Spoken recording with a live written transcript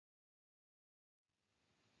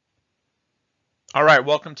All right,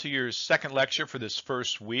 welcome to your second lecture for this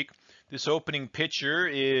first week. This opening picture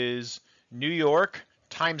is New York,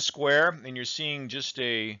 Times Square, and you're seeing just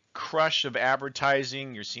a crush of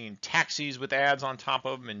advertising. You're seeing taxis with ads on top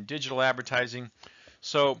of them and digital advertising.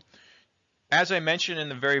 So, as I mentioned in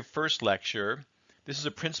the very first lecture, this is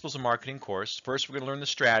a Principles of Marketing course. First, we're going to learn the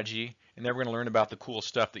strategy, and then we're going to learn about the cool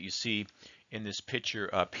stuff that you see in this picture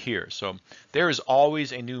up here. So, there is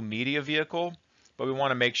always a new media vehicle, but we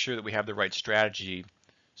want to make sure that we have the right strategy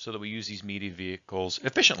so that we use these media vehicles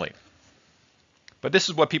efficiently. But this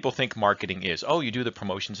is what people think marketing is. Oh, you do the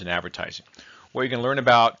promotions and advertising. What you're going to learn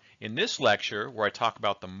about in this lecture, where I talk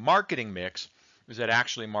about the marketing mix, is that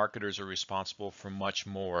actually marketers are responsible for much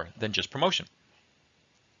more than just promotion.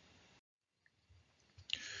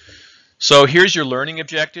 So here's your learning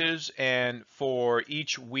objectives, and for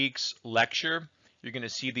each week's lecture, you're going to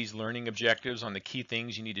see these learning objectives on the key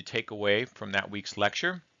things you need to take away from that week's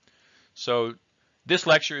lecture. So this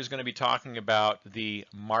lecture is going to be talking about the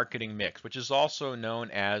marketing mix, which is also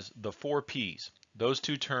known as the 4 Ps. Those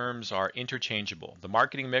two terms are interchangeable. The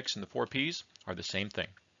marketing mix and the 4 Ps are the same thing.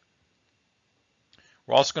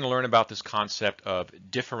 We're also going to learn about this concept of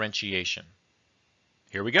differentiation.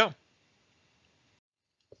 Here we go.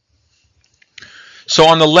 So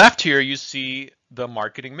on the left here, you see the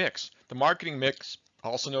marketing mix. The marketing mix,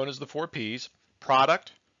 also known as the 4 Ps,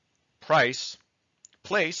 product, price,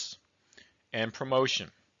 place, and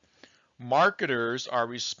promotion. Marketers are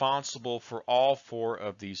responsible for all 4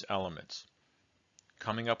 of these elements.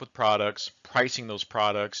 Coming up with products, pricing those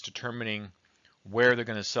products, determining where they're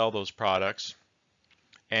going to sell those products,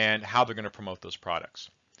 and how they're going to promote those products.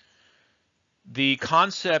 The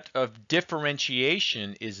concept of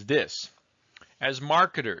differentiation is this. As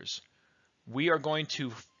marketers, we are going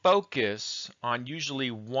to focus on usually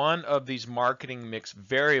one of these marketing mix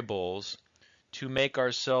variables to make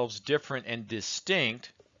ourselves different and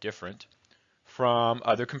different from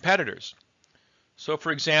other competitors. So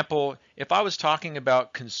for example, if I was talking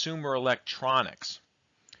about consumer electronics,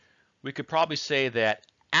 we could probably say that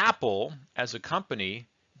Apple as a company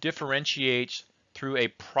differentiates through a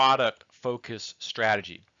product focus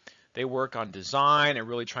strategy. They work on design and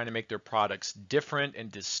really trying to make their products different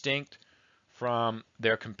and distinct from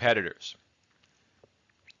their competitors.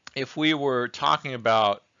 If we were talking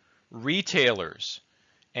about retailers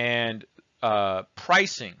and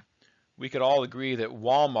pricing, we could all agree that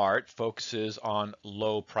Walmart focuses on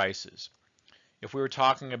low prices. If we were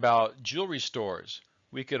talking about jewelry stores,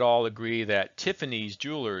 we could all agree that Tiffany's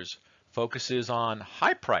Jewelers focuses on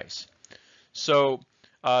high price. So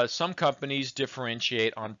some companies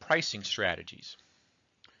differentiate on pricing strategies.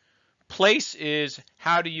 Place is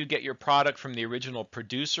how do you get your product from the original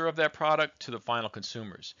producer of that product to the final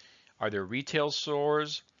consumers? Are there retail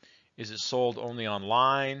stores? Is it sold only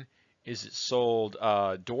online? Is it sold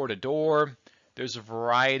door to door? There's a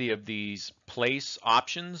variety of these place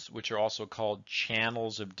options, which are also called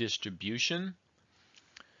channels of distribution.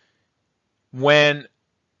 When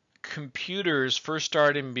computers first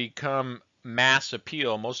started to become mass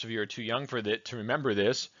appeal, most of you are too young for that to remember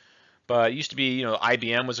this, but it used to be,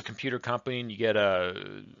 IBM was a computer company, and you get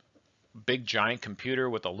a big giant computer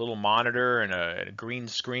with a little monitor and a green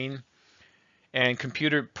screen. And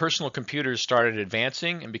personal computers started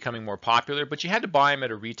advancing and becoming more popular, but you had to buy them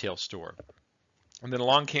at a retail store. And then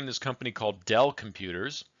along came this company called Dell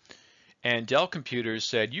Computers, and Dell Computers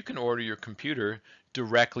said, you can order your computer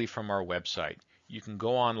directly from our website. You can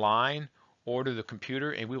go online, order the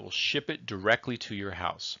computer, and we will ship it directly to your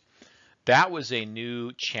house. That was a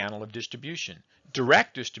new channel of distribution,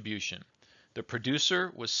 direct distribution. The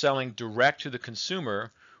producer was selling direct to the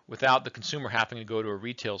consumer without the consumer having to go to a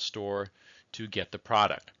retail store to get the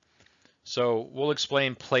product. So we'll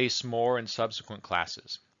explain place more in subsequent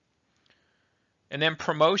classes. And then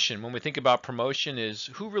promotion, when we think about promotion, is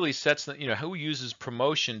who really sets the, who uses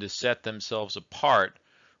promotion to set themselves apart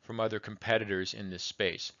from other competitors in this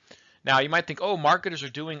space. Now you might think, oh, marketers are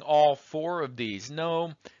doing all 4 of these.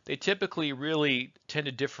 No, they typically really tend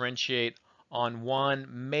to differentiate on 1,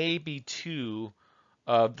 maybe 2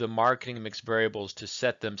 of the marketing mix variables to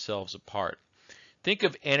set themselves apart. Think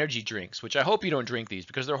of energy drinks, which I hope you don't drink these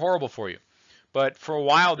because they're horrible for you. But for a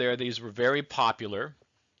while there, these were very popular.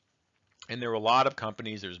 And there were a lot of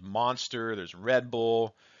companies. There's Monster, there's Red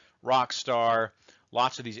Bull, Rockstar,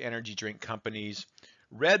 lots of these energy drink companies.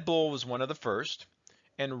 Red Bull was one of the first.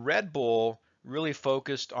 And Red Bull really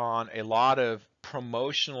focused on a lot of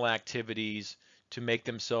promotional activities to make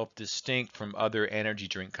themselves distinct from other energy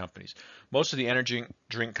drink companies. Most of the energy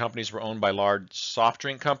drink companies were owned by large soft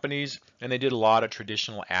drink companies, and they did a lot of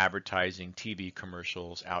traditional advertising, TV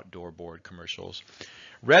commercials, outdoor board commercials.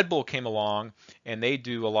 Red Bull came along, and they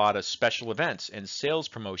do a lot of special events and sales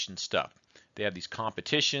promotion stuff. They have these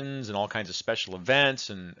competitions and all kinds of special events,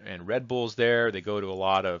 and Red Bull's there. They go to a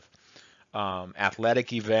lot of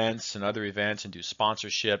athletic events and other events and do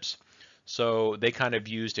sponsorships. So they kind of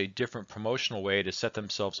used a different promotional way to set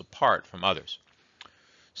themselves apart from others.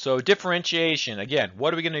 So differentiation, again,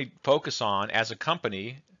 what are we going to focus on as a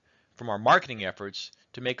company from our marketing efforts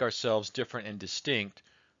to make ourselves different and distinct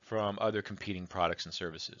from other competing products and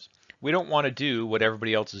services? We don't want to do what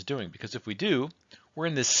everybody else is doing, because if we do, we're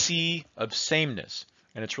in the sea of sameness,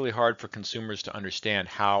 and it's really hard for consumers to understand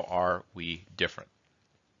how are we different.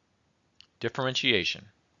 Differentiation.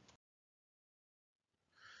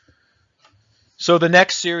 So the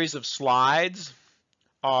next series of slides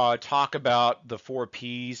talk about the 4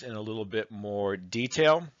 Ps in a little bit more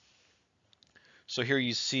detail. So here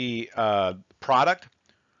you see product.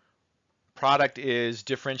 Product is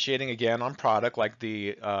differentiating again on product, like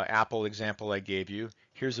the Apple example I gave you.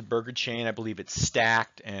 Here's a burger chain. I believe it's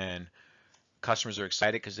stacked, and customers are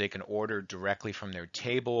excited because they can order directly from their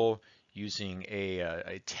table using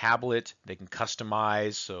a tablet. They can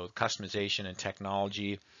customize, so customization and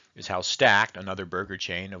technology is how Stacked, another burger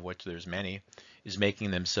chain of which there's many, is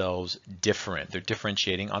making themselves different. They're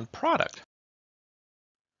differentiating on product.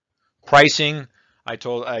 Pricing, I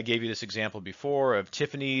gave you this example before of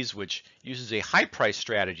Tiffany's, which uses a high price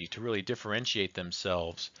strategy to really differentiate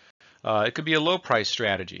themselves. It could be a low price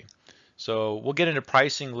strategy. So we'll get into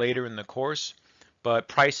pricing later in the course, but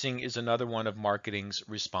pricing is another one of marketing's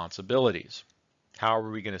responsibilities. How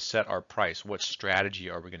are we going to set our price? What strategy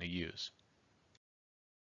are we going to use?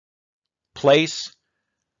 Place,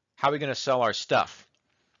 how are we going to sell our stuff?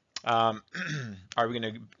 Are we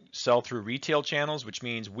going to sell through retail channels, which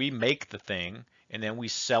means we make the thing and then we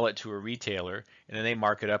sell it to a retailer and then they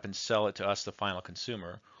mark it up and sell it to us, the final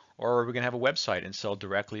consumer? Or are we going to have a website and sell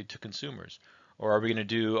directly to consumers? Or are we going to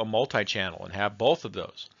do a multi-channel and have both of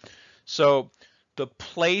those? So the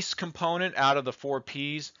place component out of the 4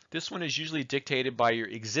 Ps, this one is usually dictated by your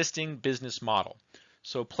existing business model.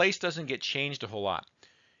 So place doesn't get changed a whole lot.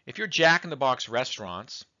 If you're Jack in the Box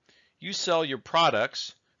restaurants, you sell your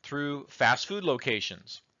products through fast food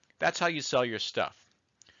locations. That's how you sell your stuff.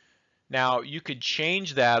 Now, you could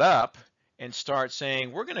change that up and start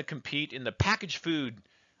saying, we're going to compete in the packaged food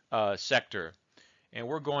sector, and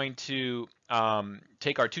we're going to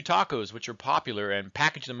take our 2 tacos, which are popular, and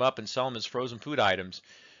package them up and sell them as frozen food items.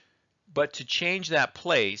 But to change that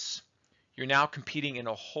place, you're now competing in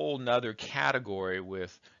a whole nother category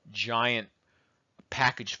with giant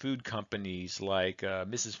packaged food companies like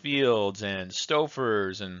Mrs. Fields and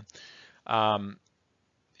Stouffer's, and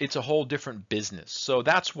it's a whole different business. So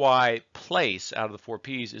that's why place out of the 4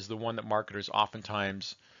 Ps is the one that marketers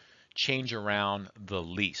oftentimes change around the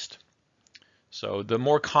least. So the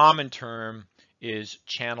more common term is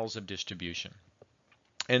channels of distribution.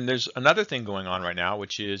 And there's another thing going on right now,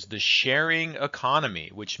 which is the sharing economy,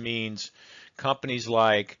 which means companies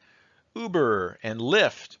like Uber and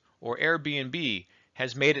Lyft or Airbnb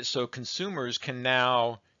has made it so consumers can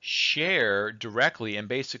now share directly and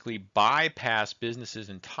basically bypass businesses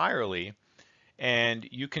entirely, and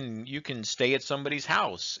you can stay at somebody's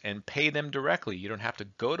house and pay them directly. You don't have to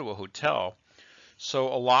go to a hotel. So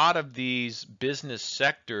a lot of these business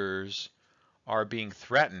sectors are being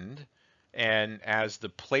threatened, and as the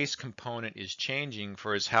place component is changing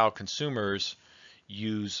for as how consumers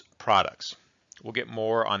use products. We'll get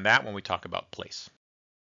more on that when we talk about place.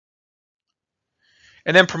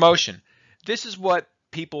 And then promotion. This is what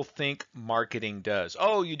people think marketing does.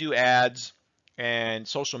 Oh, you do ads and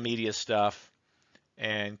social media stuff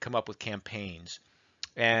and come up with campaigns.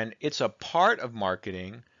 And it's a part of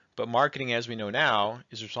marketing, but marketing, as we know now,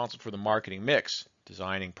 is responsible for the marketing mix,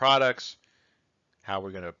 designing products, how we're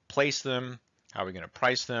going to place them, how we're going to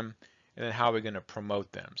price them, and then how we're going to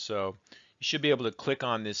promote them. So you should be able to click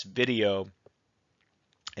on this video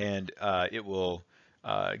and it will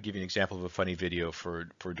give you an example of a funny video for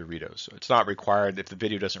Doritos. So it's not required. If the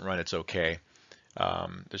video doesn't run, it's okay.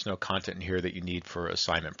 There's no content in here that you need for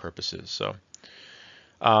assignment purposes. So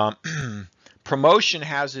promotion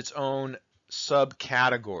has its own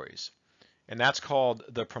subcategories, and that's called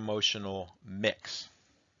the promotional mix.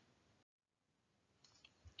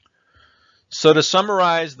 So to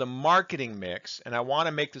summarize the marketing mix, and I want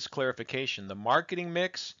to make this clarification, the marketing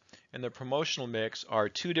mix and the promotional mix are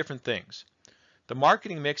 2 different things. The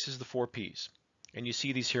marketing mix is the 4 Ps, and you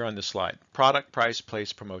see these here on this slide: product, price,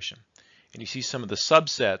 place, promotion. And you see some of the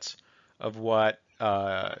subsets of what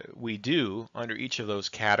we do under each of those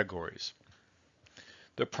categories.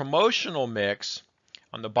 The promotional mix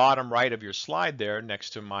on the bottom right of your slide there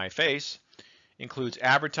next to my face includes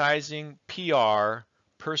advertising, PR,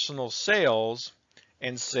 personal sales,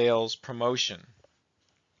 and sales promotion.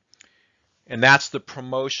 And that's the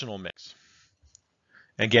promotional mix.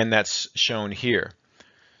 Again, that's shown here.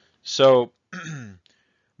 So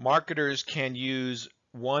marketers can use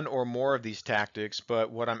one or more of these tactics,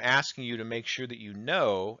 but what I'm asking you to make sure that you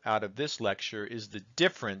know out of this lecture is the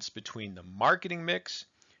difference between the marketing mix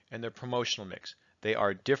and the promotional mix. They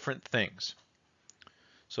are different things.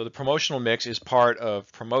 So the promotional mix is part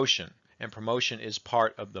of promotion, and promotion is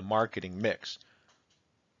part of the marketing mix.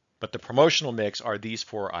 But the promotional mix are these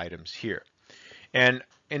 4 items here. And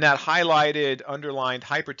in that highlighted, underlined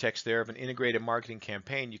hypertext there of an integrated marketing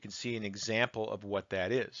campaign, you can see an example of what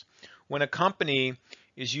that is. When a company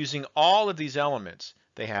is using all of these elements,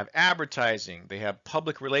 they have advertising, they have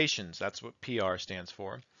public relations, that's what PR stands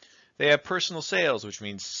for. They have personal sales, which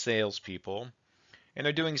means salespeople. And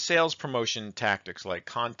they're doing sales promotion tactics like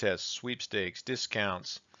contests, sweepstakes,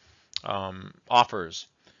 discounts, offers.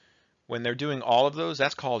 When they're doing all of those,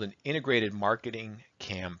 that's called an integrated marketing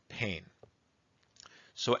campaign.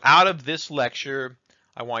 So out of this lecture,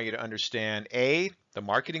 I want you to understand A, the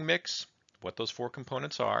marketing mix, what those 4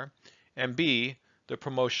 components are, and B, the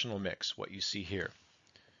promotional mix, what you see here.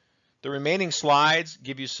 The remaining slides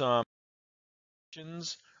give you some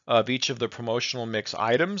definitions of each of the promotional mix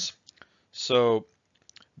items. So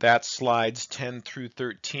that's slides 10 through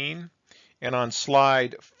 13. And on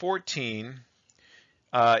slide 14,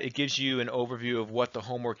 it gives you an overview of what the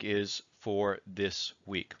homework is for this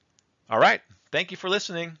week. All right, thank you for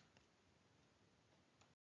listening.